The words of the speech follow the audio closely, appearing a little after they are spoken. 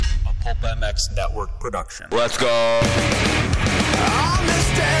PulpMX Network production. Let's go. On this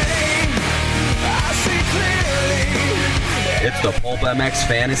day, I see clearly. It's the PulpMX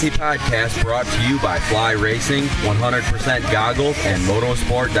Fantasy Podcast brought to you by Fly Racing, 100% Goggles, and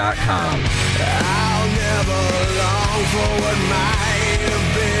Motorsport.com. I'll never long for what might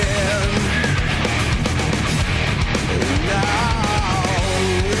have been. No,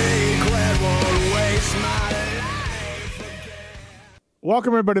 regret won't waste my life again.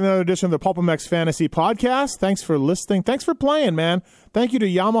 Welcome, everybody, to another edition of the PulpMX Fantasy Podcast. Thanks for listening. Thanks for playing, man. Thank you to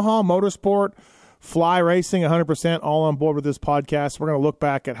Yamaha Motorsport, Fly Racing, 100% all on board with this podcast. We're going to look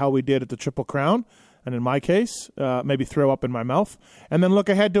back at how we did at the Triple Crown, and in my case, maybe throw up in my mouth, and then look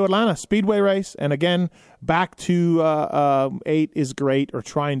ahead to Atlanta Speedway race, and again, back to 8 is great, or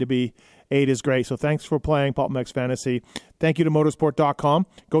trying to be 8 is great. So thanks for playing PulpMX Fantasy. Thank you to motorsport.com.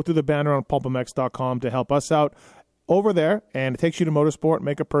 Go through the banner on pulpmx.com to help us out over there, and it takes you to Motorsport,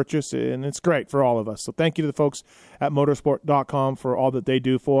 make a purchase, and it's great for all of us. So thank you to the folks at motorsport.com for all that they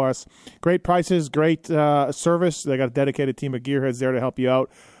do for us. Great prices, great service. They got a dedicated team of gearheads there to help you out.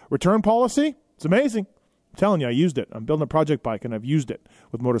 Return policy, it's amazing. I'm telling you, I used it. I'm building a project bike, and I've used it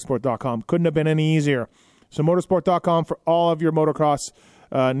with motorsport.com. Couldn't have been any easier. So motorsport.com for all of your motocross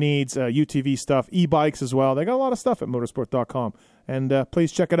needs, UTV stuff, e-bikes as well. They got a lot of stuff at motorsport.com, and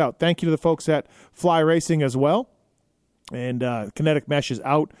please check it out. Thank you to the folks at Fly Racing as well. And Kinetic Mesh is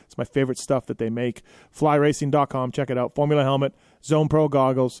out. It's my favorite stuff that they make. FlyRacing.com. Check it out. Formula helmet, Zone Pro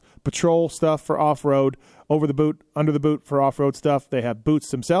goggles, patrol stuff for off-road, over the boot, under the boot for off-road stuff. They have boots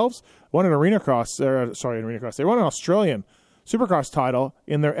themselves. Won an Arena Cross. They won an Australian Supercross title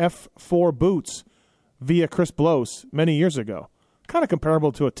in their F4 boots via Chris Blows many years ago. Kind of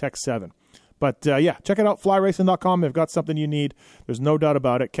comparable to a Tech 7. But, yeah, check it out, flyracing.com. They've got something you need. There's no doubt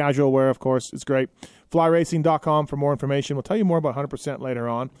about it. Casual wear, of course, is great. Flyracing.com for more information. We'll tell you more about 100% later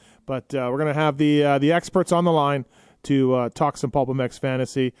on. But we're going to have the experts on the line to talk some PulpMX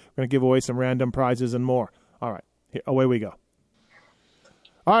Fantasy. We're going to give away some random prizes and more. All right, away we go.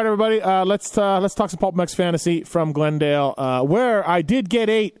 All right, everybody, let's talk some PulpMX Fantasy from Glendale, where I did get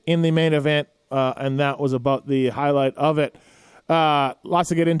 8 in the main event, and that was about the highlight of it. Lots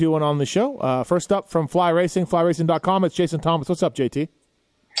to get into on the show. First up from Fly Racing, flyracing.com, it's Jason Thomas. What's up, JT?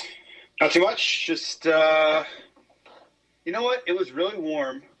 Not too much. Just, you know what? It was really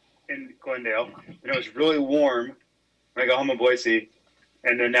warm in Glendale. And it was really warm when I got home in Boise.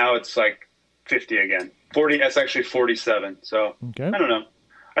 And then now it's like 50 again. 40. That's actually 47. So, okay. I don't know.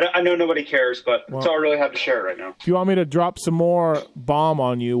 I know nobody cares, but that's all I really have to share right now. If you want me to drop some more bomb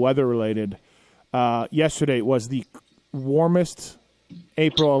on you, weather-related, yesterday was the warmest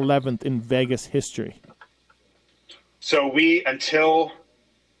April 11th in Vegas history. So we, until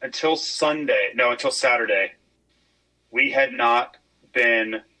Saturday, we had not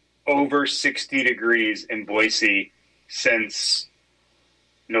been over 60 degrees in Boise since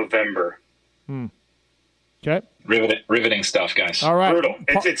November. Okay. Riveting stuff, guys. All right. Brutal.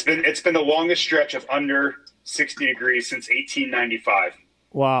 It's been the longest stretch of under 60 degrees since 1895.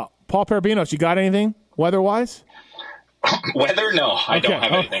 Wow. Paul Parabinos, you got anything weather-wise? Weather? No, I don't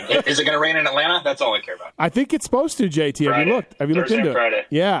have anything. Is it going to rain in Atlanta? That's all I care about. I think it's supposed to, JT. Friday. Have you looked into it? Friday.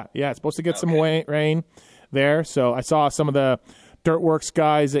 Yeah. It's supposed to get some rain there. So I saw some of the Dirtworks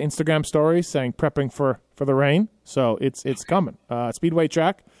guys' Instagram stories saying prepping for the rain. So it's coming. Speedway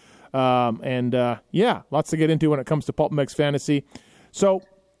track. Lots to get into when it comes to PulpMX Fantasy. So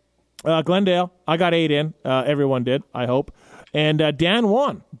Glendale, I got 8 in. Everyone did, I hope. And Dan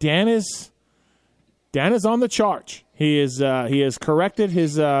won. Dan is on the charge. He has corrected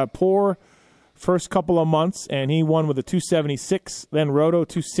his poor first couple of months, and he won with a 276, then Roto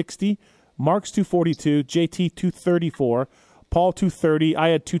 260, Marks 242, JT 234, Paul 230, I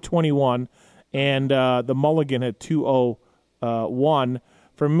had 221, and the Mulligan had 201.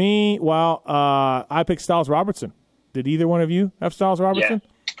 For me, I picked Styles Robertson. Did either one of you have Styles Robertson? Yeah.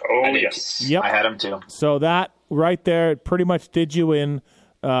 Oh, yes. Yep. I had him too. So that right there pretty much did you in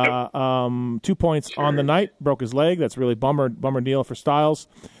 2 points on the night. Broke his leg. That's really bummer deal for Styles.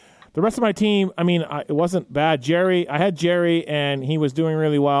 The rest of my team, it wasn't bad. I had Jerry, and he was doing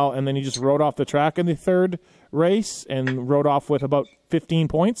really well, and then he just rode off the track in the third race and rode off with about 15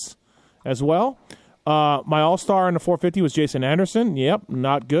 points as well. My all-star in the 450 was Jason Anderson. Yep,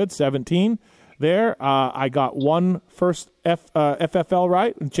 not good, 17 there. I got one first FFL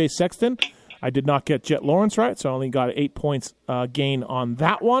right, Chase Sexton. I did not get Jet Lawrence right, so I only got 8 points gain on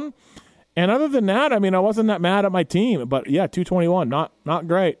that one. And other than that, I wasn't that mad at my team. But, yeah, 221, not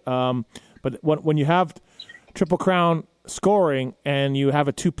great. But when you have Triple Crown scoring and you have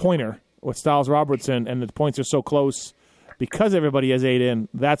a two-pointer with Styles Robertson and the points are so close because everybody has 8 in,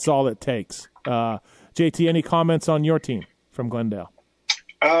 that's all it takes. JT, any comments on your team from Glendale?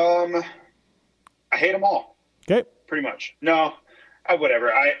 I hate them all. Okay. Pretty much. No,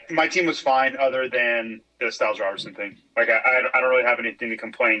 whatever. My team was fine other than the Styles Robertson thing. Like, I don't really have anything to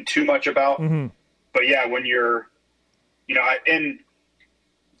complain too much about. Mm-hmm. But, yeah, when you're,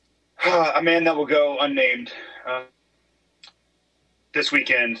 a man that will go unnamed this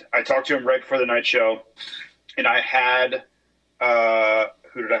weekend, I talked to him right before the night show, and I had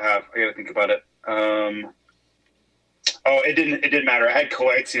who did I have? I got to think about it. It didn't matter. I had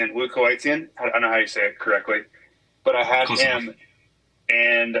Kowatsian, Luke Kowatsian. I don't know how you say it correctly, but I had him,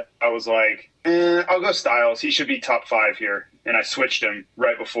 and I was like, I'll go Styles. He should be top 5 here, and I switched him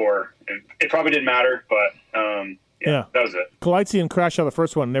right before. And it probably didn't matter, but yeah, that was it. Kowatsian crashed out the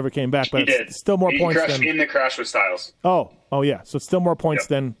first one, never came back, but he did. It's still more points crashed in the crash with Styles. Oh yeah. So it's still more points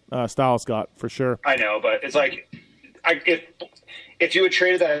than Styles got for sure. I know, but it's like if you had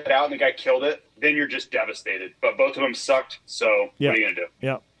traded that out and the guy killed it, then you're just devastated. But both of them sucked, so what are you going to do?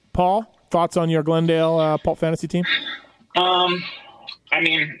 Yeah. Paul, thoughts on your Glendale Pulp Fantasy team? I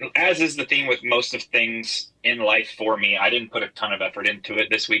mean, as is the theme with most of things in life for me, I didn't put a ton of effort into it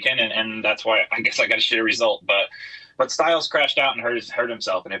this weekend, and that's why I guess I got a shitty result. But Styles crashed out and hurt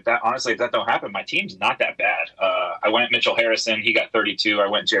himself, and if that don't happen, my team's not that bad. I went Mitchell Harrison, he got 32. I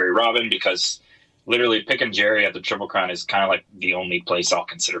went Jerry Robin because literally picking Jerry at the Triple Crown is kind of like the only place I'll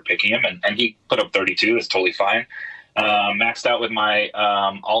consider picking him, and he put up 32. It's totally fine. Maxed out with my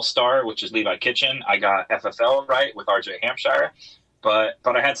All-Star, which is Levi Kitchen. I got FFL right with RJ Hampshire. But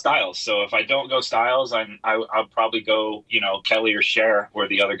I had Styles, so if I don't go Styles, I'll probably go, Kelly or Cher or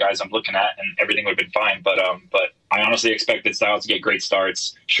the other guys I'm looking at, and everything would have been fine. But I honestly expected Styles to get great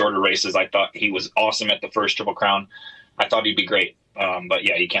starts, shorter races. I thought he was awesome at the first Triple Crown. I thought he'd be great. But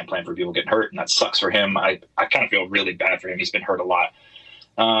yeah, you can't plan for people getting hurt, and that sucks for him. I kind of feel really bad for him. He's been hurt a lot.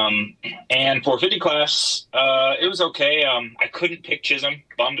 And for 50 class, it was okay. I couldn't pick Chisholm.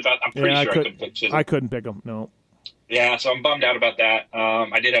 Bummed about. I'm pretty sure I couldn't pick Chisholm. I couldn't pick him. No. Yeah, so I'm bummed out about that.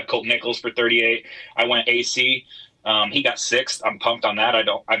 I did have Colt Nichols for 38. I went AC. He got 6th. I'm pumped on that.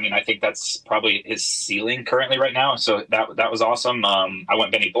 I think that's probably his ceiling currently right now. So that was awesome. I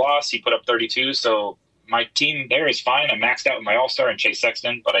went Benny Bloss. He put up 32. So my team there is fine. I maxed out with my All-Star and Chase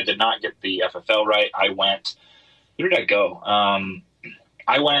Sexton, but I did not get the FFL right. I went, who did I go?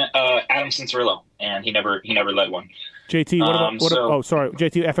 I went Adam Cincerillo, and he never led one. JT,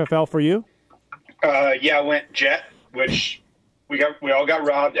 JT, FFL for you? Yeah, I went Jet, which we all got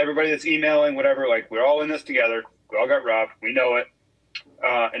robbed. Everybody that's emailing, whatever, like we're all in this together. We all got robbed. We know it.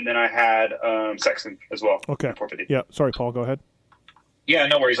 And then I had Sexton as well. Okay. Yeah. Sorry, Paul. Go ahead. Yeah,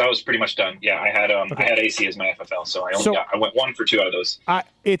 no worries. I was pretty much done. Yeah, I had AC as my FFL, so I went 1 for 2 out of those.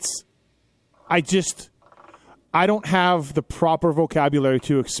 I don't have the proper vocabulary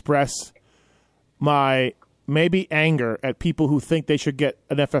to express my maybe anger at people who think they should get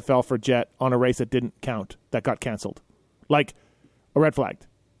an FFL for Jet on a race that didn't count, that got canceled, like a red flagged.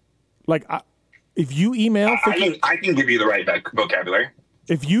 Like if you email, I can give you the right vocabulary.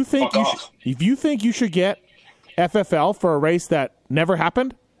 If you think you should get FFL for a race that never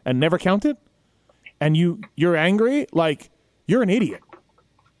happened and never counted, and you're angry, like you're an idiot.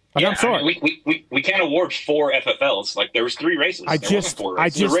 Like, I'm sorry. I mean, we can't award 4 FFLs. Like there was 3 races.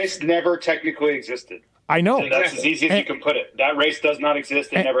 The race never technically existed. I know. So that's as easy as you can put it. That race does not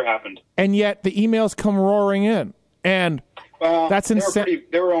exist. It never happened. And yet the emails come roaring in, and that's insane.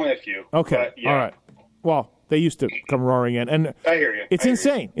 There were only a few. Okay. Yeah. All right. Well, they used to come roaring in, and I hear you. It's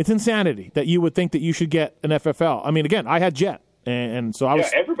insane. It's insanity that you would think that you should get an FFL. I mean, again, I had Jet, and so I was.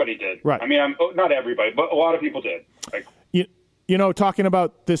 Yeah, everybody did. Right. I mean, not everybody, but a lot of people did. Like. Talking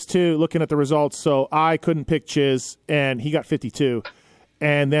about this too, looking at the results, so I couldn't pick Chiz, and he got 52.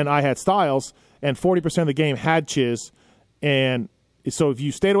 And then I had Styles, and 40% of the game had Chiz. And so if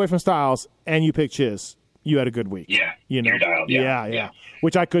you stayed away from Styles and you picked Chiz, you had a good week. Yeah. You're dialed. Yeah.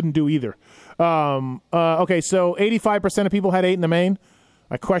 Which I couldn't do either. Okay, so 85% of people had 8 in the main.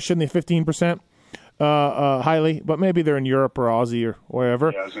 I questioned the 15%. Highly, but maybe they're in Europe or Aussie or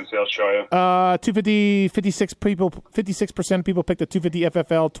wherever. Yeah, I was going to say Australia. 250, 56% of people picked the 250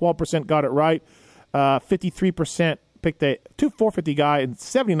 FFL, 12% got it right. 53% picked a 450 guy, and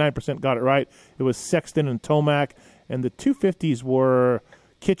 79% got it right. It was Sexton and Tomac, and the 250s were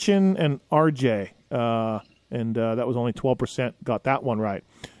Kitchen and RJ, and that was only 12% got that one right.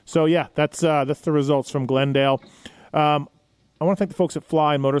 So yeah, that's the results from Glendale. I want to thank the folks at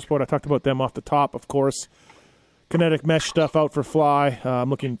Fly Motorsport. I talked about them off the top, of course. Kinetic mesh stuff out for Fly.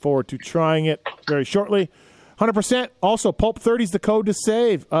 I'm looking forward to trying it very shortly. 100%. Also, Pulp 30 is the code to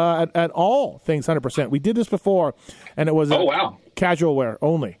save at all things 100%. We did this before, and it was casual wear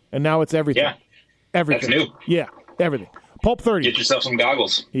only, and now it's everything. Yeah. Everything. That's new. Yeah, everything. Pulp 30. Get yourself some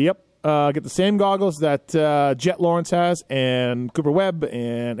goggles. Yep. Get the same goggles that Jet Lawrence has, and Cooper Webb,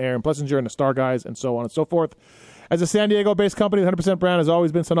 and Aaron Plessinger, and the Star Guys, and so on and so forth. As a San Diego-based company, the 100% brand has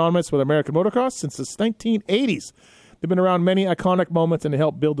always been synonymous with American motocross since the 1980s. They've been around many iconic moments and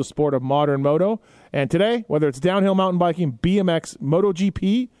helped build the sport of modern moto. And today, whether it's downhill mountain biking, BMX,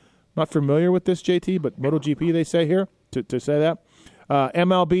 MotoGP, not familiar with this, JT, but MotoGP they say here, to say that,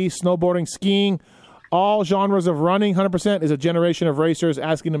 MLB, snowboarding, skiing, all genres of running, 100% is a generation of racers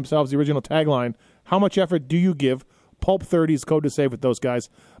asking themselves the original tagline, how much effort do you give? Pulp 30 is code to save with those guys.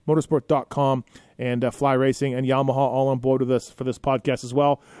 Motorsport.com and Fly Racing and Yamaha all on board with us for this podcast as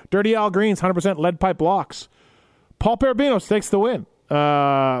well. Dirty Al Greens, 100% lead pipe blocks. Paul Parabinos takes the win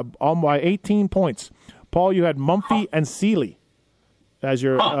by 18 points. Paul, you had Mumphy and Seeley as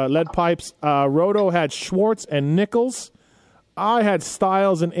your lead pipes. Roto had Schwartz and Nichols. I had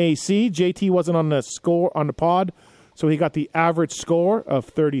Styles and AC. JT wasn't on the score on the pod, so he got the average score of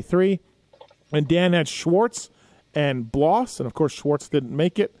 33. And Dan had Schwartz and Bloss, and of course Schwartz didn't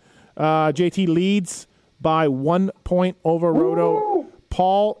make it. JT leads by 1 point over Roto.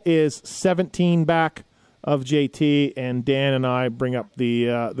 Paul is 17 back of JT, and Dan and I bring up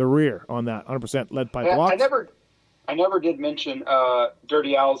the rear on that 100% lead pipe blocks. I never did mention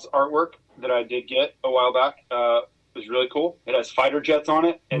Dirty Al's artwork that I did get a while back. It was really cool. It has fighter jets on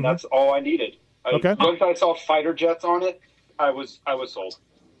it, and that's all I needed. Once I saw fighter jets on it, I was sold.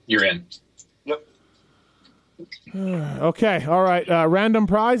 You're in. Yep. Okay, all right. Random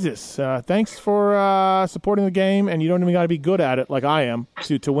prizes. Thanks for supporting the game, and you don't even got to be good at it like I am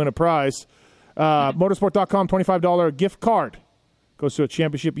to win a prize. Motorsport.com, $25 gift card goes to a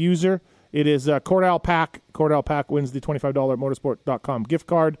championship user. It is Cordell Pack. Cordell Pack wins the $25 Motorsport.com gift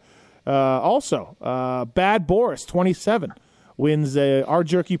card. Also, Bad Boris 27 wins a Our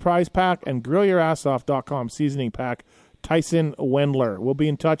Jerky prize pack and GrillYourAssOff.com seasoning pack. Tyson Wendler. We'll be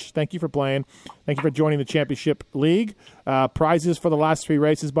in touch. Thank you for playing. Thank you for joining the Championship League. Prizes for the last 3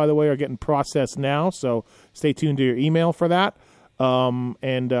 races, by the way, are getting processed now, so stay tuned to your email for that.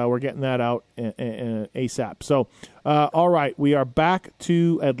 And we're getting that out ASAP. So, all right, we are back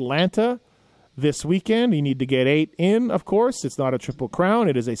to Atlanta this weekend. You need to get 8 in, of course. It's not a Triple Crown.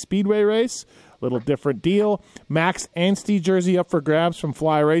 It is a speedway race. Little different deal. Max Anstey jersey up for grabs from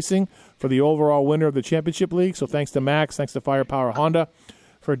Fly Racing for the overall winner of the Championship League. So thanks to Max, thanks to Firepower Honda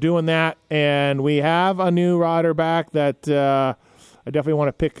for doing that. And we have a new rider back that I definitely want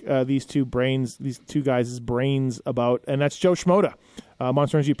to pick these two guys' brains about, and that's Joe Schmoda,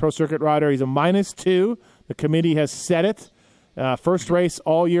 Monster Energy Pro Circuit rider. He's a -2. The committee has set it. First race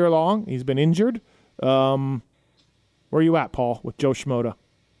all year long. He's been injured. Where are you at, Paul, with Joe Schmoda?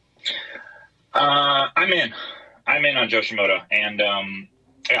 I'm in on Joe Shimoda, and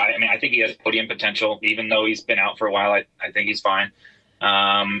I think he has podium potential, even though he's been out for a while. I think he's fine.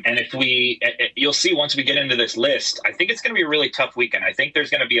 And if you'll see once we get into this list, I think it's going to be a really tough weekend. I think there's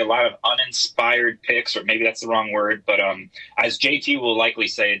going to be a lot of uninspired picks, or maybe that's the wrong word, but as JT will likely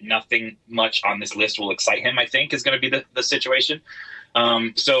say, nothing much on this list will excite him, I think, is going to be the situation.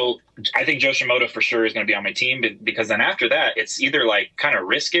 So I think Joe Shimoda for sure is going to be on my team, because then after that, it's either like kind of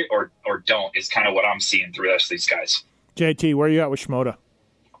risk it or don't, is kind of what I'm seeing through the rest of these guys. JT, where are you at with Shimoda?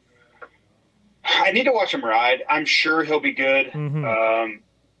 I need to watch him ride. I'm sure he'll be good. Mm-hmm.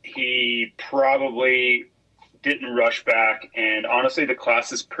 He probably didn't rush back, and honestly, the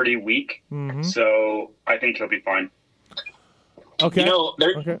class is pretty weak, so I think he'll be fine. Okay.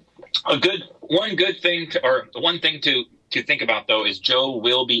 One thing to think about, though, is Joe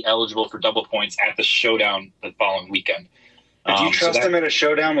will be eligible for double points at the showdown the following weekend. Do you trust him at a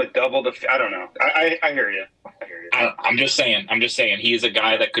showdown with double the? I don't know. I hear you. I'm just saying. He is a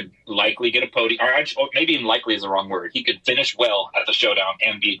guy that could likely get a podium, or maybe even likely is the wrong word. He could finish well at the showdown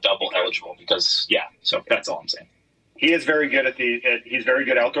and be double eligible. So that's all I'm saying. He is very good he's very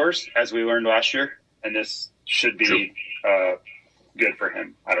good outdoors, as we learned last year, and this should be good for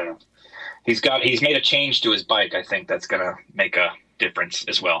him. I don't know. He's made a change to his bike. I think that's going to make a difference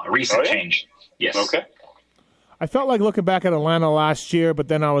as well. A recent change. Yes. Okay. I felt like looking back at Atlanta last year, but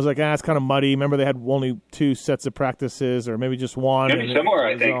then I was like, it's kind of muddy. Remember, they had only 2 sets of practices, or maybe just one. Maybe similar,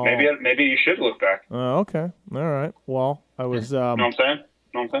 I think. Maybe you should look back. Okay. All right. Well, I was... know what I'm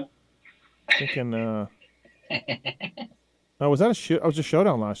saying? Thinking... was that I was a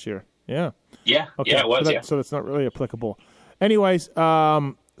showdown last year. Yeah. Yeah. Okay. Yeah, it was, So that's not really applicable. Anyways,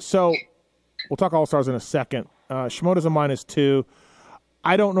 so we'll talk All-Stars in a second. Shimoda's a -2.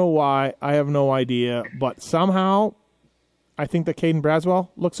 I don't know why. I have no idea. But somehow, I think that Caden Braswell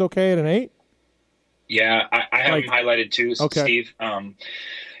looks okay at an 8. Yeah, I have him highlighted too, okay. Steve.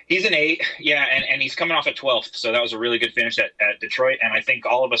 He's an 8, yeah, and he's coming off a 12th, so that was a really good finish at Detroit, and I think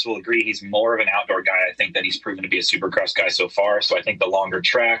all of us will agree he's more of an outdoor guy. I think that he's proven to be a Supercross guy so far, so I think the longer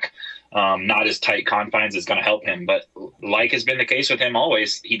track, not as tight confines, is going to help him. But like has been the case with him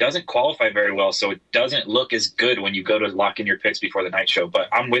always, he doesn't qualify very well, so it doesn't look as good when you go to lock in your picks before the night show. But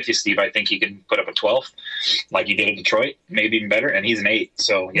I'm with you, Steve. I think he can put up a 12th like he did at Detroit, maybe even better, and he's an 8.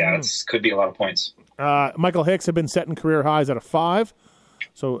 So, yeah, that's could be a lot of points. Michael Hicks had been setting career highs at a 5.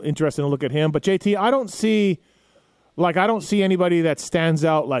 So interesting to look at him. But JT, I don't see anybody that stands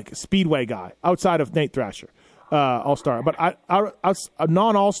out like Speedway guy outside of Nate Thrasher, All-Star. But I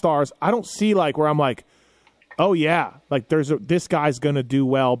non-All-Stars, I don't see like where I'm like, oh yeah, like this guy's going to do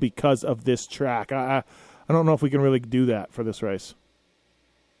well because of this track. I don't know if we can really do that for this race.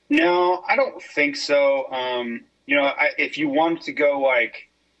 No, I don't think so. If you want to go like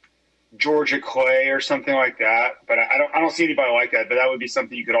Georgia Clay or something like that, but I don't see anybody like that. But that would be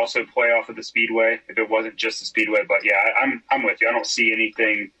something you could also play off of the Speedway if it wasn't just the Speedway. But yeah, I'm with you. I don't see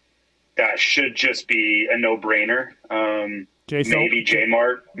anything that should just be a no brainer. Maybe J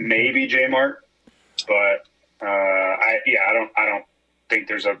Mart, but I don't think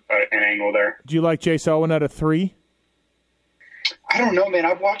there's an angle there. Do you like Chase Owen at a 3? I don't know, man.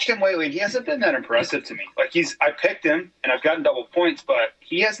 I've watched him lately, and he hasn't been that impressive to me. Like I picked him, and I've gotten double points, but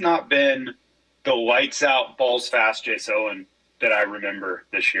he has not been the lights out, balls fast Chase Owen that I remember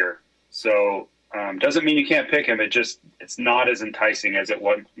this year. So doesn't mean you can't pick him. It's not as enticing as it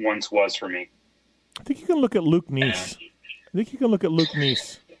once was for me. I think you can look at Luke Neese.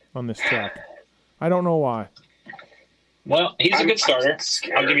 On this track. I don't know why. Well, he's a good starter.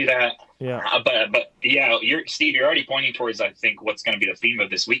 I'll give you that. Yeah. But yeah, Steve, you're already pointing towards, I think, what's going to be the theme of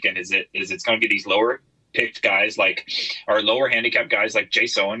this weekend is it's going to be these lower picked guys or lower handicapped guys like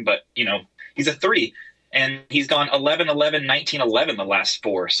Chase Owen, but he's a 3 and he's gone 11, 11, 19, 11 the last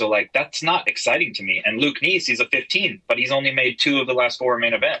 4. So that's not exciting to me. And Luke Neese, he's a 15, but he's only made 2 of the last 4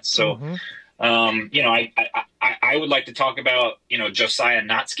 main events. So, I would like to talk about, Josiah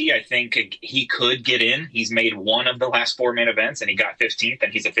Notsky. I think he could get in. He's made 1 of the last 4 main events, and he got 15th,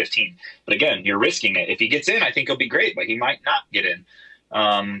 and he's a 15. But again, you're risking it. If he gets in, I think he'll be great, but he might not get in.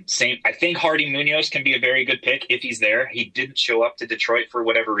 I think Hardy Munoz can be a very good pick if he's there. He didn't show up to Detroit for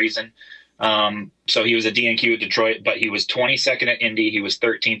whatever reason. So he was a DNQ at Detroit, but he was 22nd at Indy. He was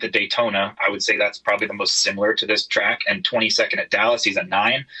 13th at Daytona. I would say that's probably the most similar to this track. And 22nd at Dallas. He's a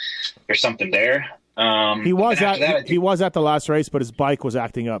 9. There's something there. He was at the last race, but his bike was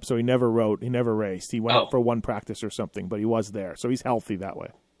acting up, so he never raced. He went up for 1 practice or something, but he was there, so he's healthy that way.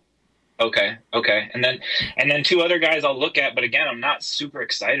 Okay. And then 2 other guys I'll look at, but again, I'm not super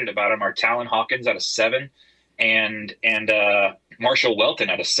excited about them, are Talon Hawkins at a 7 and Marshall Welton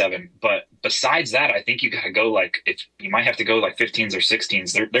at a 7. But besides that, I think you got to go you might have to go 15s or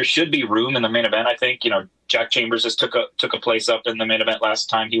 16s. There should be room in the main event. I think, Jack Chambers just took a place up in the main event last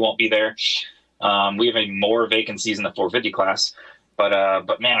time. He won't be there. We have more vacancies in the 450 class,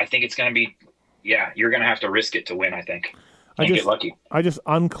 but man, I think it's going to be, you're going to have to risk it to win. I think. Get lucky. I just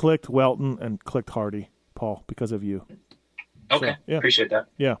unclicked Welton and clicked Hardy, Paul, because of you. Okay. So, Appreciate that.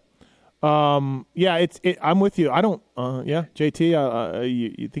 Yeah. I'm with you. I don't,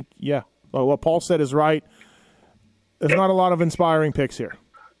 JT, you think, well, what Paul said is right. There's not a lot of inspiring picks here.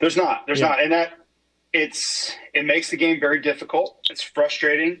 There's not. And that it makes the game very difficult. It's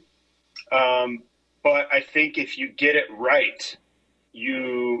frustrating. But I think if you get it right,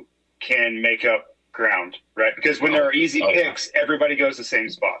 you can make up ground, right? Because when there are easy picks, everybody goes the same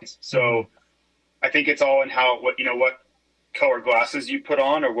spots. So I think it's all in what color glasses you put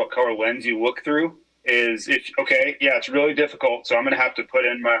on or what color lens you look through is it's really difficult. So I'm going to have to put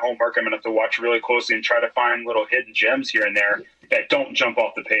in my homework. I'm going to have to watch really closely and try to find little hidden gems here and there that don't jump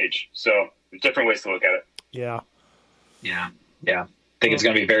off the page. So there's different ways to look at it. Yeah. I think it's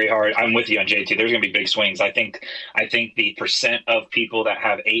going to be very hard. I'm with you on JT. There's going to be big swings. I think the percent of people that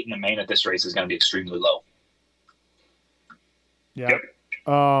have 8 in the main at this race is going to be extremely low. Yeah. Yep.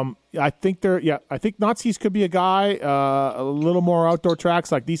 I think Nazis could be a guy, a little more outdoor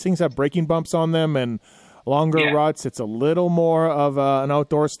tracks. Like these things have braking bumps on them and longer ruts. It's a little more of an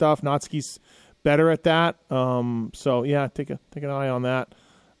outdoor stuff. Natsuki's better at that. Take an eye on that.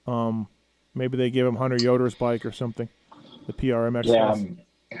 Maybe they give him Hunter Yoder's bike or something. The PRMX. Yeah.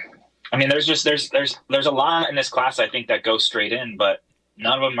 I mean, there's a lot in this class I think that goes straight in, but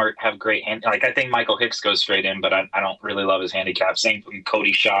none of them have great hand. I think Michael Hicks goes straight in, but I don't really love his handicap. Same from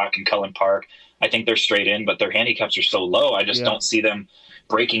Cody Schock and Cullen Park. I think they're straight in, but their handicaps are so low. I just don't see them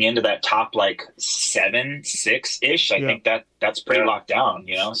breaking into that top like 7, 6-ish. I think that's pretty locked down,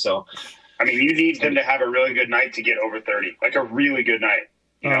 so. I mean, you need them to have a really good night to get over 30, like a really good night,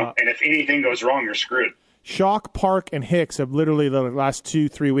 and if anything goes wrong, you're screwed. Shock, Park, and Hicks have literally the last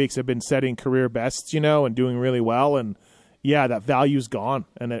 2-3 weeks have been setting career bests, and doing really well. And yeah, that value's gone.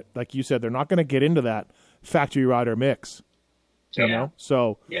 And like you said, they're not going to get into that factory rider mix,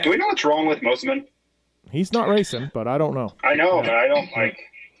 So do we know what's wrong with Mosiman? He's not racing, but I don't know. I know, but I don't is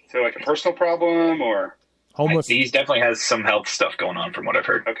it like a personal problem or homeless? He definitely has some health stuff going on, from what I've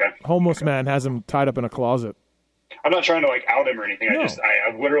heard. Okay, homeless man has him tied up in a closet. I'm not trying to out him or anything. No.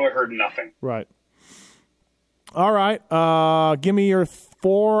 I've literally heard nothing. Right. All right. Give me your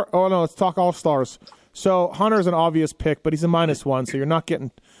 4. Oh no, let's talk all stars. So Hunter's an obvious pick, but he's a -1, so you're not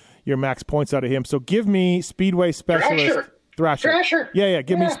getting your max points out of him. So give me Speedway Specialist Thrasher. Yeah.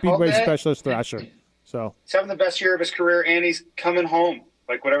 Give me Speedway Specialist Thrasher. So he's having the best year of his career, and he's coming home.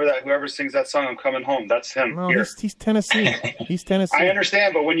 Like whoever sings that song, "I'm Coming Home," that's him. No, he's Tennessee. He's Tennessee. I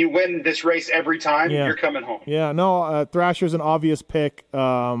understand, but when you win this race every time, you're coming home. Yeah, no, Thrasher's an obvious pick.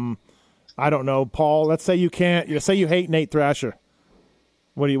 I don't know, Paul. Let's say you can't. Let's say you hate Nate Thrasher.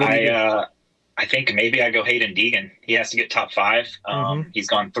 What do you? I think maybe I go Hayden Deegan. He has to get top 5. He's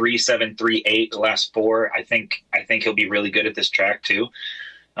gone 3-7, 3-8 the last 4. I think he'll be really good at this track too.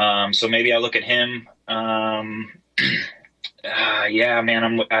 So maybe I look at him. Yeah,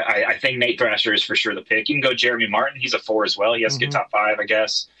 man. I think Nate Thrasher is for sure the pick. You can go Jeremy Martin. He's a 4 as well. He has to get top 5, I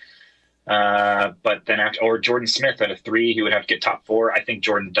guess. But then or Jordan Smith at a 3, he would have to get top 4. I think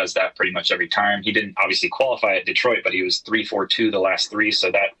Jordan does that pretty much every time. He didn't obviously qualify at Detroit, but he was 3-4-2 the last 3, so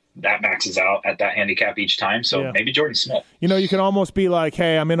that maxes out at that handicap each time. So maybe Jordan Smith. You can almost be like,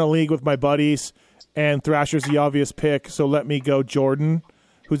 hey, I'm in a league with my buddies, and Thrasher's the obvious pick, so let me go Jordan,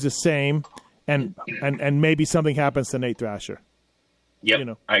 who's the same, and maybe something happens to Nate Thrasher.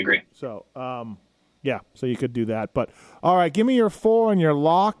 Yep, I agree. So, so you could do that. But, all right, give me your 4 and your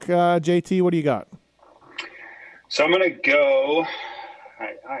lock, JT. What do you got? So I'm going to go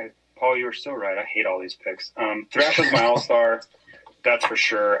Paul, you were so right. I hate all these picks. Thrasher's my all-star. That's for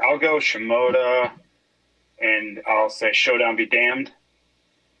sure. I'll go Shimoda, and I'll say Showdown be damned.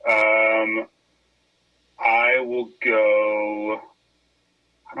 I will go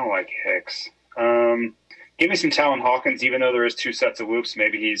 – I don't like Hicks. Give me some Talon Hawkins, even though there is 2 sets of whoops.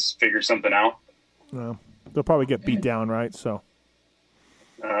 Maybe he's figured something out. No, they'll probably get beat down, right? So,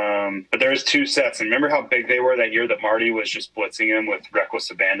 but there is 2 sets. And remember how big they were that year that Marty was just blitzing him with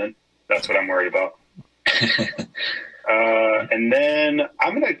reckless abandon? That's what I'm worried about. And then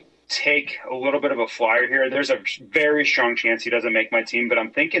I'm going to take a little bit of a flyer here. There's a very strong chance he doesn't make my team, but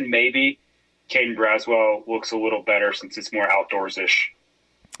I'm thinking maybe Caden Braswell looks a little better since it's more outdoors-ish.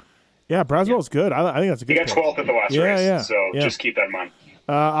 Yeah, Braswell's good. I think that's a good pick. He got 12th at the last race, so just keep that in mind.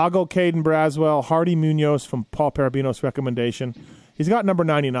 I'll go Caden Braswell. Hardy Munoz from Paul Parabino's recommendation. He's got number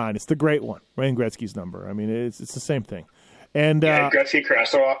 99. It's the great one, Wayne Gretzky's number. I mean, it's the same thing. And Gretzky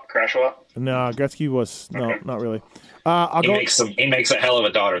crash a lot? No, Gretzky was not really. He makes a hell of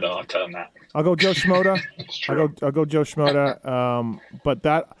a daughter, though. I'll tell him that. I'll go Joe Schmoda. I'll go Joe Schmoda. But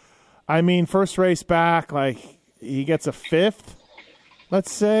that, I mean, first race back, like he gets a 5th. Let's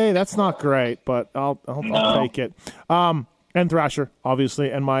say that's not great, but I'll take it. And Thrasher,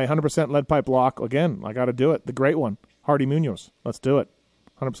 obviously, and my 100% lead pipe lock again. I got to do it. The great one, Hardy Munoz. Let's do it.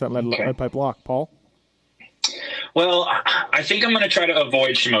 100% lead pipe lock. Paul. Well, I think I'm going to try to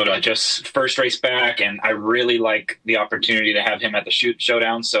avoid Shimoda, just first race back, and I really like the opportunity to have him at the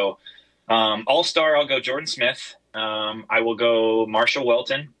showdown. So, all-star, I'll go Jordan Smith. I will go Marshall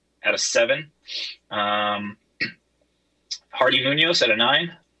Welton at a 7. Hardy Munoz at a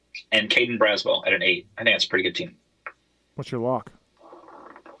 9, and Caden Braswell at an 8. I think that's a pretty good team. What's your lock?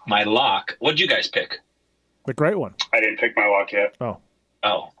 My lock? What'd you guys pick? The great one. I didn't pick my lock yet.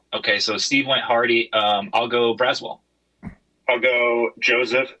 Oh, okay. So Steve went Hardy. I'll go Braswell. I'll go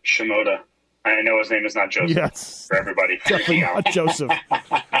Joseph Shimoda. I know his name is not Joseph. Yes. For everybody. Definitely not Joseph.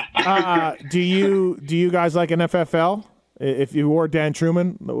 Do you guys like NFFL? If you were Dan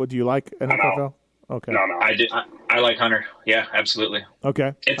Truman, do you like NFFL? No. Okay. No. I like Hunter. Yeah, absolutely.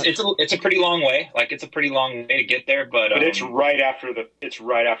 Okay. It's a pretty long way. Like it's a pretty long way to get there, but it's right after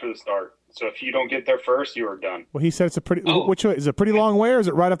the start. So if you don't get there first, you are done. Well, he said it's a pretty. Which way is it? A pretty long way, or is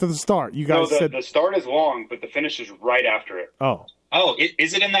it right after the start? You guys said the start is long, but the finish is right after it. Oh,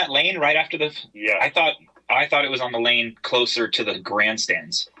 is it in that lane right after the? Yeah. I thought it was on the lane closer to the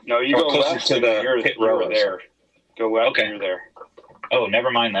grandstands. No, you go closer left to the pit row. There. Go left. Okay. And you're there. Oh,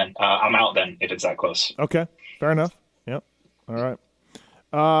 never mind then. I'm out then if it's that close. Okay, fair enough. Yep. All right.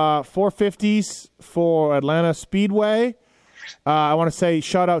 450s for Atlanta Speedway. I want to say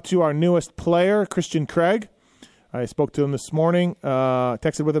shout out to our newest player, Christian Craig. I spoke to him this morning,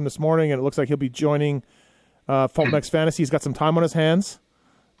 texted with him this morning, and it looks like he'll be joining PulpMX Fantasy. He's got some time on his hands.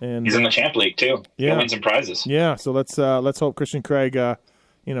 And he's in the Champ League, too. Yeah. He'll win some prizes. Yeah, so let's hope Christian Craig, can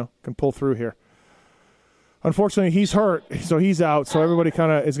pull through here. Unfortunately, he's hurt, so he's out. So everybody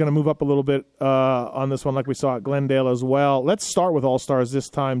kind of is going to move up a little bit on this one, like we saw at Glendale as well. Let's start with All-Stars this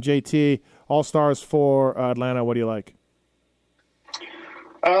time. JT, All-Stars for Atlanta. What do you like?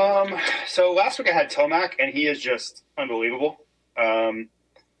 So last week I had Tomac, and he is just unbelievable. I'm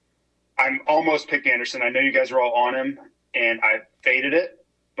almost picked Anderson. I know you guys are all on him, and I faded it,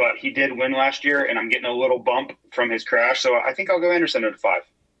 but he did win last year, and I'm getting a little bump from his crash. So I think I'll go Anderson at 5.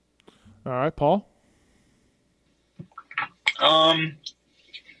 All right, Paul?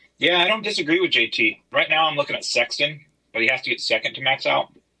 Yeah, I don't disagree with JT. Right now I'm looking at Sexton, but he has to get second to max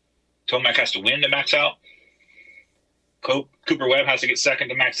out. Tomac has to win to max out. Cooper Webb has to get second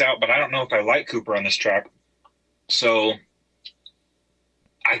to max out, but I don't know if I like Cooper on this track. So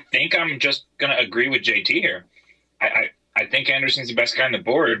I think I'm just going to agree with JT here. I think Anderson's the best guy on the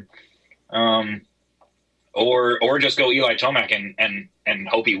board. Or just go Eli Tomac and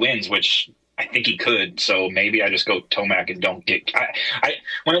hope he wins, which I think he could. So maybe I just go Tomac and don't get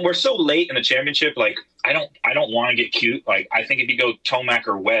when we're so late in the championship, like I don't want to get cute. Like I think if you go Tomac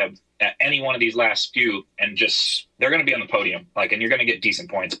or Webb at any one of these last few and just they're going to be on the podium, like, and you're going to get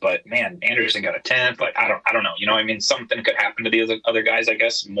decent points. But man, Anderson got a 10th. Like I don't know. You know, I mean, something could happen to the other guys. I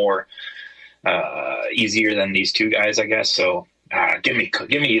guess more easier than these two guys. I guess so. Give me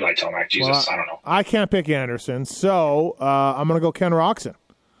Eli Tomac. Jesus, well, I don't know. I can't pick Anderson, so I'm going to go Ken Roxon.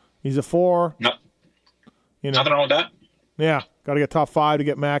 He's a 4. No, nothing wrong with that. Yeah, got to get top 5 to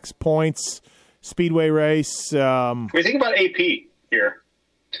get max points. Speedway race. We think about AP here.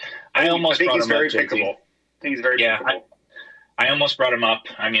 I think he's very pickable. I think he's very pickable. I almost brought him up.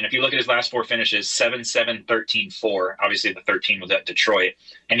 I mean, if you look at his last 4 finishes, 7-7, 13-4. Obviously, the 13 was at Detroit,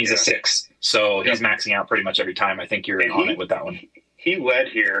 and he's a 6. So he's maxing out pretty much every time. I think you're on it with that one. He led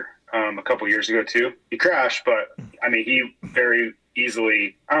here a couple years ago, too. He crashed, but, I mean, he very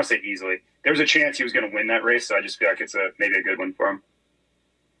easily – I don't say easily. There was a chance he was going to win that race, so I just feel like it's maybe a good one for him.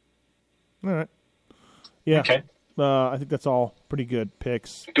 All right. Yeah. Okay. I think that's all pretty good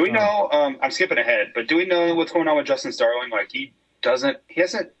picks. Do we know? I'm skipping ahead, but do we know what's going on with Justin Starling? Like he hasn't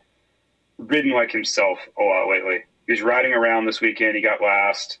ridden like himself a lot lately. He was riding around this weekend. He got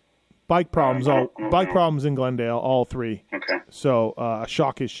last. Bike problems. Problems in Glendale. All 3. Okay. So a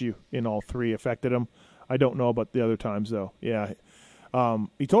shock issue in all 3 affected him. I don't know about the other times though. Yeah.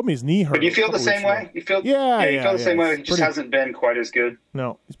 He told me his knee hurt. But do you feel the same way? You feel? Yeah. You feel the same way. He just hasn't been quite as good.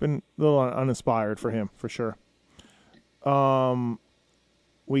 No, he's been a little uninspired for him for sure.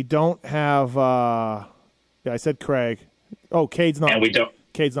 We don't have. I said Craig. Oh, Cade's not. And we don't.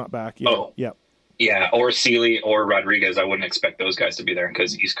 Cade's not back. Yeah. Oh, yep. Yeah, or Seeley or Rodriguez. I wouldn't expect those guys to be there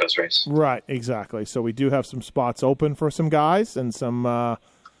because East Coast race. Right. Exactly. So we do have some spots open for some guys, and some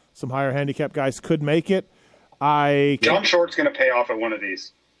higher handicap guys could make it. John Short's going to pay off at one of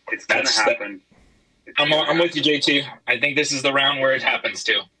these. It's going to happen. I'm with you, JT. I think this is the round where it happens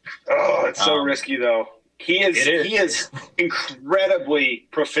too. Oh, it's so risky though. He is incredibly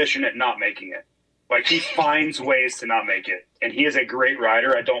proficient at not making it. Like he finds ways to not make it, and he is a great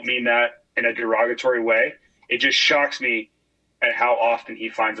rider. I don't mean that in a derogatory way. It just shocks me at how often he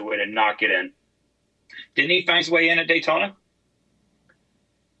finds a way to not get in. Didn't he find his way in at Daytona?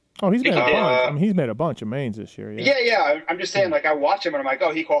 Oh, he's made a bunch. I mean, he's made a bunch of mains this year. Yeah. I'm just saying, like, I watch him and I'm like,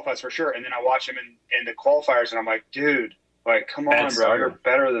 oh, he qualifies for sure. And then I watch him in the qualifiers and I'm like, dude, like, come on, bro, you're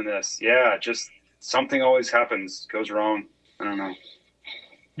better than this. Yeah, just something always happens, goes wrong. I don't know.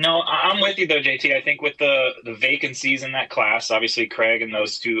 No, I'm with you though, JT. I think with the vacancies in that class, obviously Craig and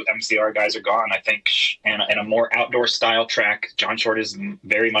those 2 MCR guys are gone. I think in a more outdoor style track, John Short is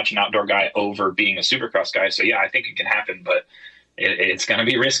very much an outdoor guy over being a Supercross guy. So yeah, I think it can happen, but it's going to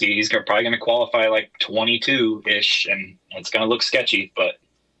be risky. He's probably going to qualify like 22-ish, and it's going to look sketchy. But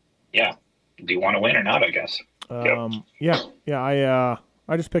yeah, do you want to win or not? I guess. Yeah.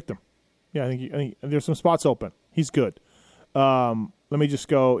 I just picked him. Yeah, I think there's some spots open. He's good. Let me just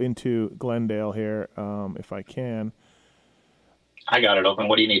go into Glendale here, if I can. I got it open.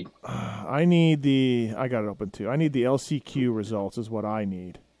 What do you need? I got it open too. I need the LCQ results is what I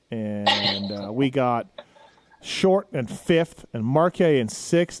need. And we got Short in 5th, and Marquez in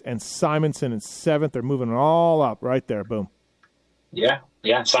 6th, and Simonson in 7th. They're moving it all up right there. Boom. Yeah.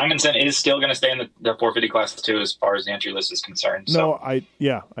 Simonson is still going to stay in the 450 class too, as far as the entry list is concerned. No,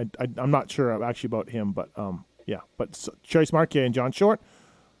 I'm not sure actually about him, but yeah. But Chase Marquez and John Short,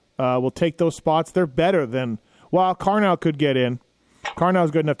 will take those spots. They're better than Carnell could get in.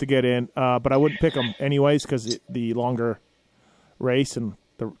 Carnell's good enough to get in, but I wouldn't pick him anyways because the longer race and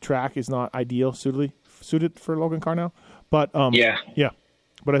the track is not ideal suited for Logan Carnell. But yeah.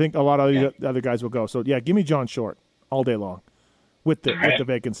 But I think a lot of these other guys will go. So yeah, give me John Short all day long with the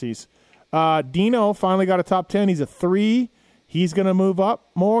vacancies. Dino finally got a top 10. He's a 3. He's going to move up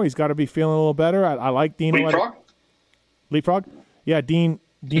more. He's got to be feeling a little better. I like Dino. Leapfrog? Yeah, Dino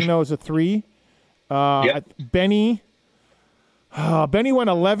is a 3. Benny went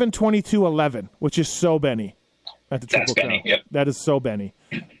 11, 22, 11, which is so Benny at the Triple Crown. Benny, yep. That is so Benny.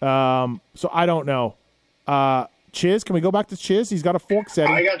 So I don't know. Chiz, can we go back to Chiz? He's got a fork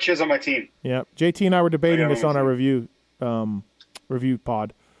setting. I got Chiz on my team. Yeah, JT and I were debating this on our review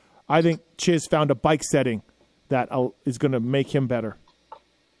pod. I think Chiz found a bike setting that is going to make him better.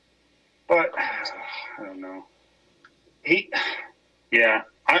 But I don't know.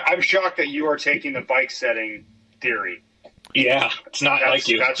 I'm shocked that you are taking the bike setting theory. Yeah, it's not like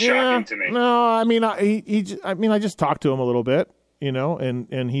you. That's shocking to me. No, I mean, I just talked to him a little bit,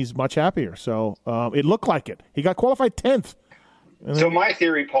 and he's much happier. So it looked like it. He got qualified 10th. So my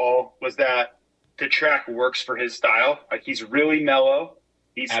theory, Paul, was that the track works for his style. Like, he's really mellow.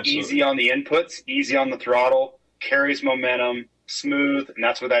 He's easy on the inputs, easy on the throttle, carries momentum, smooth, and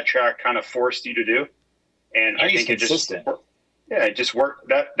that's what that track kind of forced you to do. And I think it just worked.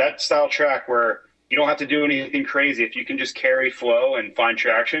 That style track where you don't have to do anything crazy. If you can just carry flow and find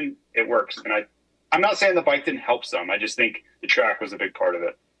traction, it works. And I'm not saying the bike didn't help some. I just think the track was a big part of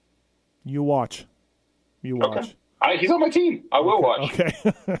it. You watch. Okay. He's on my team. I will watch. Okay.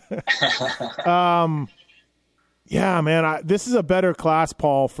 Yeah, man. This is a better class,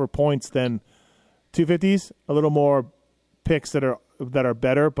 Paul, for points than 250s. A little more picks that are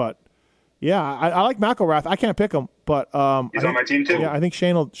better, but yeah, I like McElrath. I can't pick him, but he's on my team too. Yeah, I think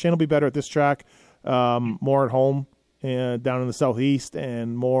Shane will be better at this track, more at home and down in the southeast,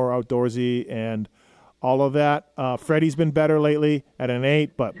 and more outdoorsy and all of that. Freddie's been better lately at an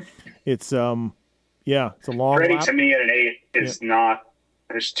 8, but it's it's a long. Freddie lap. To me at an 8 is not.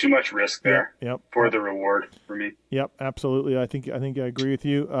 There's too much risk there for the reward for me. Yep, absolutely. I think I agree with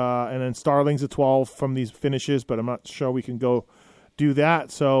you. And then Starling's a 12 from these finishes, but I'm not sure we can go do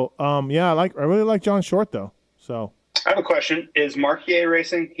that. So I really like John Short though. So I have a question. Is Marquier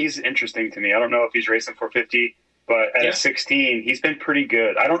racing? He's interesting to me. I don't know if he's racing 450, but at a 16, he's been pretty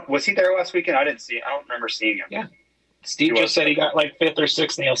good. Was he there last weekend? I don't remember seeing him. Yeah. Steve just said he got like 5th or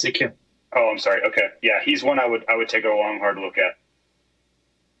 6th in the LCQ. Oh, I'm sorry. Okay. Yeah, he's one I would take a long, hard look at.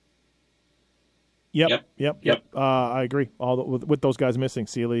 Yep. I agree. With those guys missing,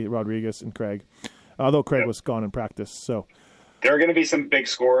 Seeley, Rodriguez, and Craig. Although Craig was gone in practice, so there are going to be some big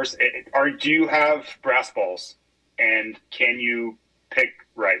scores. Do you have brass balls, and can you pick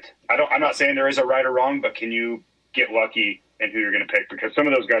right? I'm not saying there is a right or wrong, but can you get lucky in who you're going to pick? Because some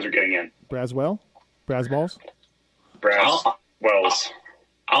of those guys are getting in. Braswells. Wells.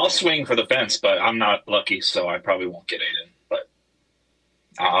 I'll swing for the fence, but I'm not lucky, so I probably won't get 8 in.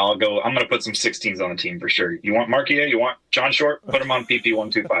 I'm going to put some 16s on the team for sure. You want Marquier? You want John Short? Put him on PP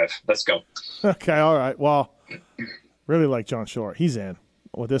 125. Let's go. Okay, all right. Well, really like John Short. He's in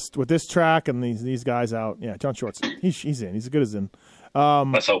with this track and these guys out. Yeah, John Short's he's in. He's as good as in.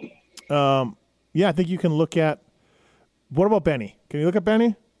 Let's hope. Yeah, I think you can look at. What about Benny? Can you look at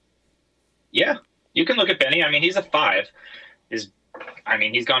Benny? Yeah, you can look at Benny. I mean, he's a 5.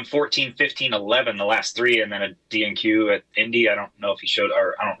 He's gone 14, 15, 11 the last 3, and then a DNQ at Indy. I don't know if he showed,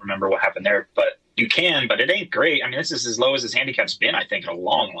 or I don't remember what happened there, but you can, but it ain't great. I mean, this is as low as his handicap's been, I think, in a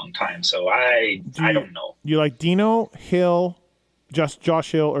long, long time. So I don't know. You like Dino, Hill,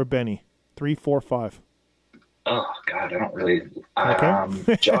 Josh Hill, or Benny? 3, 4, 5. Oh, God, I don't really.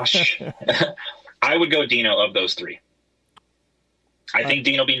 Okay. Josh. I would go Dino of those 3. I think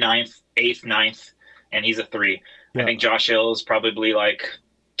Dino will be 9th, 8th, 9th, and he's a 3. Yeah. I think Josh Hill is probably like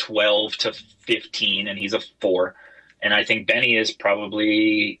 12 to 15, and he's a 4. And I think Benny is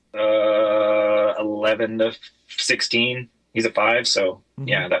probably 11 to 16. He's a 5. So,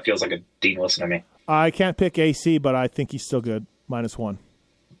 yeah, that feels like a Dean Wilson to me. I can't pick AC, but I think he's still good. -1.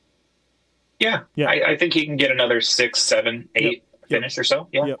 Yeah. I think he can get another 6, 7, 8 finish or so.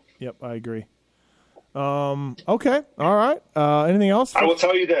 Yeah. Yep, I agree. Okay. All right. Anything else? I will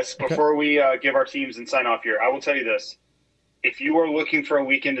tell you this before we give our teams and sign off here. I will tell you this. If you are looking for a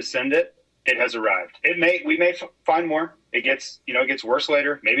weekend to send it, it has arrived. We may find more. It gets worse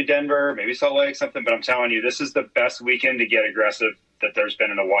later. Maybe Denver, maybe Salt Lake, something. But I'm telling you, this is the best weekend to get aggressive that there's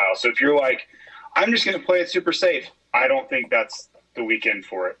been in a while. So if you're like, I'm just going to play it super safe, I don't think that's the weekend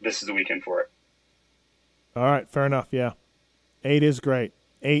for it. This is the weekend for it. All right. Fair enough. Yeah. 8 is great.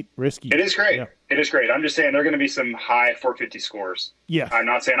 8 risky. It is great. Yeah. It is great. I'm just saying there are going to be some high 450 scores. Yeah. I'm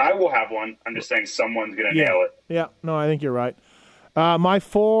not saying I will have one. I'm just saying someone's going to nail it. Yeah. No, I think you're right. My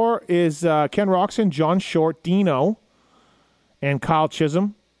 4 is Ken Roxon, John Short, Dino, and Kyle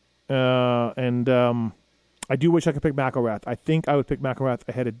Chisholm. I do wish I could pick McElrath. I think I would pick McElrath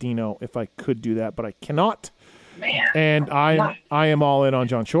ahead of Dino if I could do that, but I cannot. Man. And I am all in on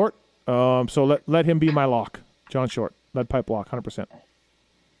John Short. So let him be my lock. John Short, lead pipe lock, 100%.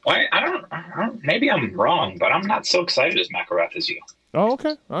 Well, I don't. Maybe I'm wrong, but I'm not so excited as McElrath as you. Oh,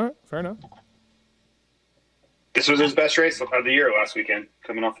 okay. All right. Fair enough. This was his best race of the year last weekend,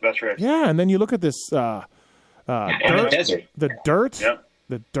 coming off the best race. Yeah, and then you look at this In the desert. the dirt, Yep.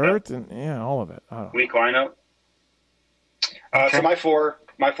 and all of it. Weak lineup. So my four,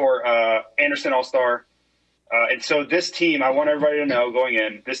 Anderson All-Star. And so this team, I want everybody to know going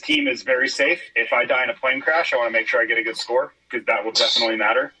in, this team is very safe. If I die in a plane crash, I want to make sure I get a good score because that will definitely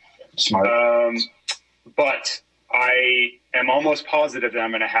matter. Smart. But I am almost positive that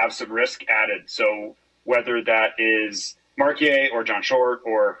I'm going to have some risk added. So whether that is Marquier or John Short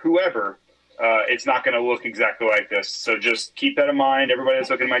or whoever, it's not going to look exactly like this. So just keep that in mind. Everybody that's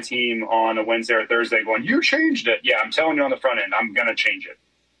looking at my team on a Wednesday or Thursday going, you changed it. Yeah, I'm telling you on the front end, I'm going to change it.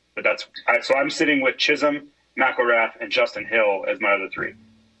 But so I'm sitting with Chisholm, McElrath, and Justin Hill as my other 3.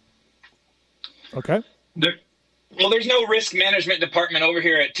 Okay. There's no risk management department over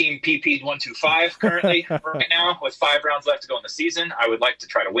here at Team PP125 currently right now with 5 rounds left to go in the season. I would like to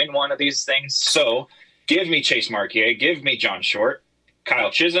try to win one of these things. So give me Chase Marquier, give me John Short,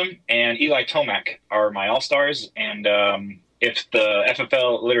 Kyle Chisholm, and Eli Tomac are my all-stars. And if the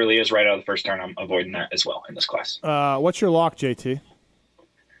FFL literally is right out of the first turn, I'm avoiding that as well in this class. What's your lock, JT?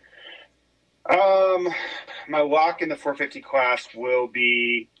 My lock in the 450 class will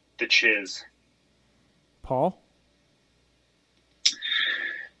be the Chiz. Paul?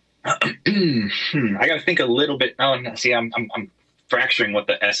 I got to think a little bit. Oh, no, see, I'm fracturing what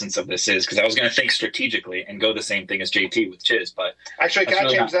the essence of this is because I was going to think strategically and go the same thing as JT with Chiz, but actually, can I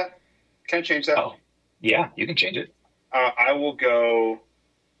change that? Can I change that? Oh, yeah, you can change it. I will go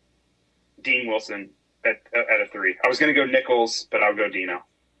Dean Wilson at a 3. I was going to go Nichols, but I'll go Dino.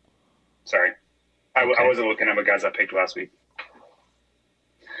 Sorry. I wasn't looking at the guys I picked last week.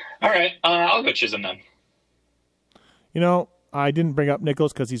 All right. I'll go Chisholm then. You know, I didn't bring up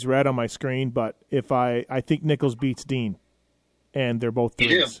Nichols because he's red on my screen, but if I think Nichols beats Dean, and they're both 3s.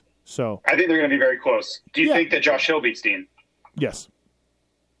 You do? So I think they're going to be very close. Do you think that Josh Hill beats Dean? Yes.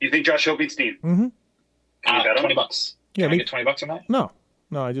 You think Josh Hill beats Dean? Mm-hmm. $20. Yeah, Can I get $20 on that?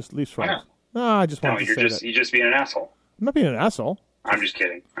 No, I just leaves Why friends. not? No, I just want to say that. You're just being an asshole. I'm not being an asshole. I'm just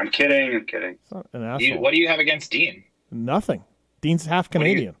kidding. I'm kidding. It's not an asshole. What do you have against Dean? Nothing. Dean's half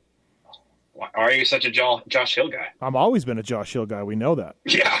Canadian. Why are you such a Josh Hill guy? I've always been a Josh Hill guy. We know that.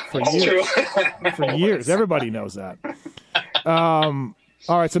 Yeah, that's true. For years. Everybody knows that. All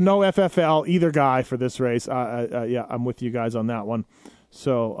right, so no FFL, either guy for this race. Yeah, I'm with you guys on that one.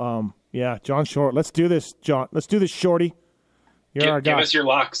 So, yeah, John Short. Let's do this, John. Let's do this, Shorty. You're our guy. Give us your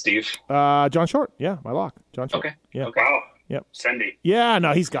lock, Steve. John Short. Yeah, my lock. John Short. Okay. Yeah. Okay. Wow. Yep. Cindy. Yeah,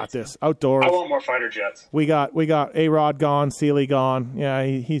 no, he's got this. Outdoors. I want more fighter jets. We got A-Rod gone, Sealy gone. Yeah,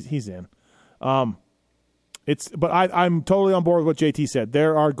 he's in. But I'm totally on board with what JT said.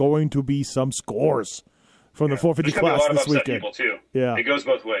 There are going to be some scores from the 450 class There's this going to be a weekend. lot of upset people too. Yeah, it goes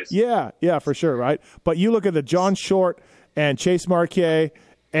both ways. Yeah, for sure, right? But you look at the John Short and Chase Marquier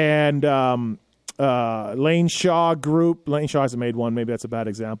and Lane Shaw group. Lane Shaw hasn't made one. Maybe that's a bad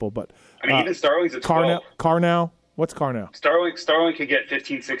example, but I mean, even Starling's at 12. Carnow. What's Carnow? Starling could get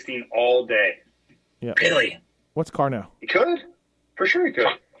 15, 16 all day. Yeah. Really? What's Carnow? He could. For sure he could.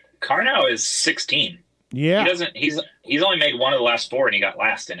 Carnow is 16. Yeah. He doesn't. He's only made one of the last 4, and he got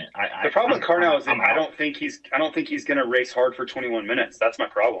last in it. The problem with Carnow is I don't think he's going to race hard for 21 minutes. That's my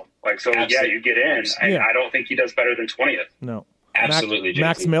problem. Absolutely. Yeah, you get in, and I don't think he does better than 20th. No. Absolutely,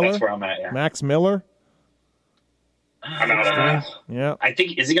 Max JT. Miller. That's where I'm at. Yeah. Max Miller. I'm out on that. Yeah. I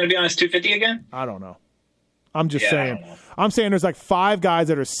think is he going to be on his 250 again? I don't know. I'm just I saying. don't know. I'm saying there's like 5 guys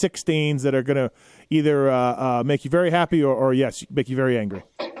that are 16s that are going to either make you very happy or yes, make you very angry.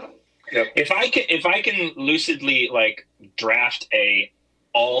 Yep. If I can lucidly draft a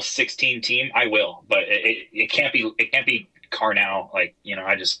all 16 team, I will. But it can't be Carnow.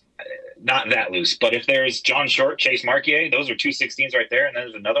 I just not that loose. But if there's John Short, Chase Marquier, those are 2 16s right there, and then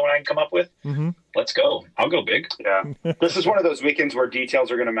there's another one I can come up with. Mm-hmm. Let's go. I'll go big. Yeah. This is one of those weekends where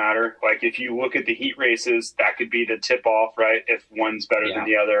details are going to matter. Like if you look at the heat races, that could be the tip off, right? If one's better than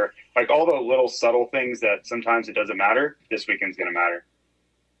the other. Like all the little subtle things that sometimes it doesn't matter, this weekend's going to matter.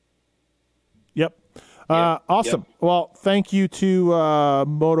 Yep. Awesome. Yep. Well, thank you to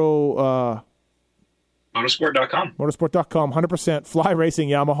Motorsport.com. Motorsport.com, 100% Fly Racing,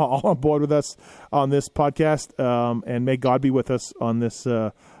 Yamaha, all on board with us on this podcast, and may God be with us on this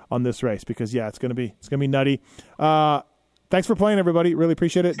race because it's gonna be nutty. Thanks for playing, everybody. Really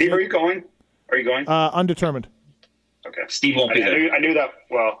appreciate it. Steve, are you going? Undetermined. Okay. Steve won't be there. I knew that.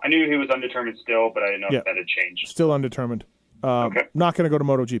 Well, I knew he was undetermined still, but I didn't know if that had changed. Still undetermined. Okay. Not going to go to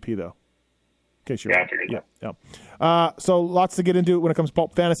MotoGP though. In case you're I figured that. Yeah. So lots to get into when it comes to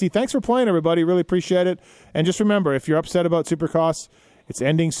Pulp Fantasy. Thanks for playing, everybody. Really appreciate it. And just remember, if you're upset about Supercross, it's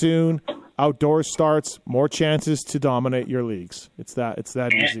ending soon. Outdoors starts. More chances to dominate your leagues. It's that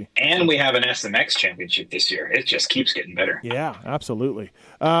easy. And we have an SMX championship this year. It just keeps getting better. Yeah, absolutely.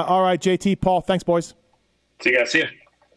 All right, JT, Paul. Thanks, boys. See you guys. See ya.